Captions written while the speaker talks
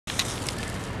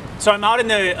So I'm out in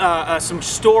the some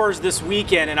stores this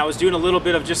weekend, and I was doing a little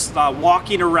bit of just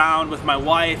walking around with my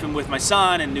wife and with my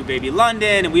son and new baby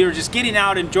London, and we were just getting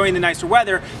out, enjoying the nicer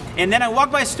weather. And then I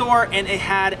walked by a store, and it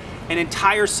had an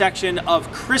entire section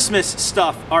of Christmas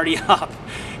stuff already up.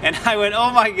 And I went, oh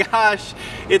my gosh,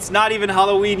 it's not even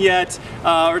Halloween yet,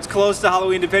 or it's close to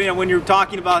Halloween, depending on when you're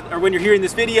talking about, or when you're hearing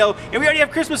this video, and we already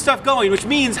have Christmas stuff going, which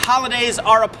means holidays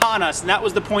are upon us. And that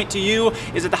was the point to you,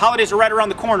 is that the holidays are right around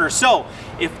the corner. So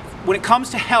when it comes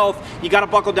to health, you gotta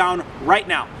buckle down right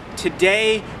now.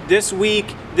 Today, this week,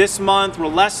 this month, we're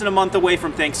less than a month away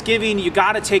from Thanksgiving. You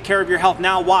gotta take care of your health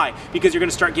now. Why? Because you're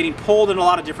gonna start getting pulled in a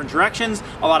lot of different directions,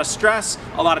 a lot of stress,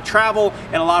 a lot of travel,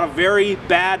 and a lot of very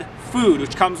bad food,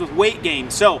 which comes with weight gain.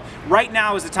 So right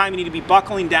now is the time you need to be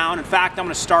buckling down. In fact, I'm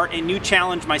gonna start a new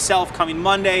challenge myself coming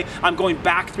Monday. I'm going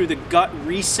back through the gut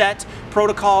reset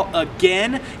protocol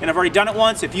again, and I've already done it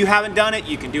once. If you haven't done it,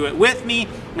 you can do it with me.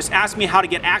 Just ask me how to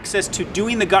get access to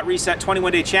doing the gut reset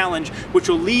 21-day challenge, which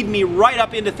will lead me right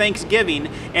up into Thanksgiving,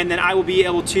 and then I will be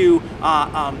able to,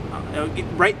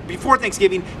 right before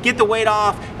Thanksgiving, get the weight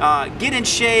off, get in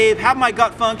shape, have my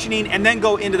gut functioning, and then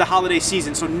go into the holiday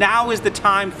season. So now is the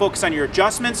time. Focus on your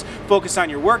adjustments, focus on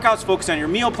your workouts, focus on your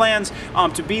meal plans,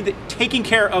 to be taking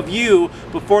care of you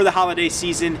before the holiday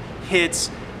season hits,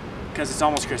 because it's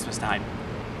almost Christmas time.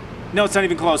 No, it's not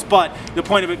even close, but the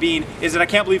point of it being is that I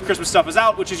can't believe Christmas stuff is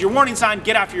out, which is your warning sign.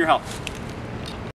 Get after your health.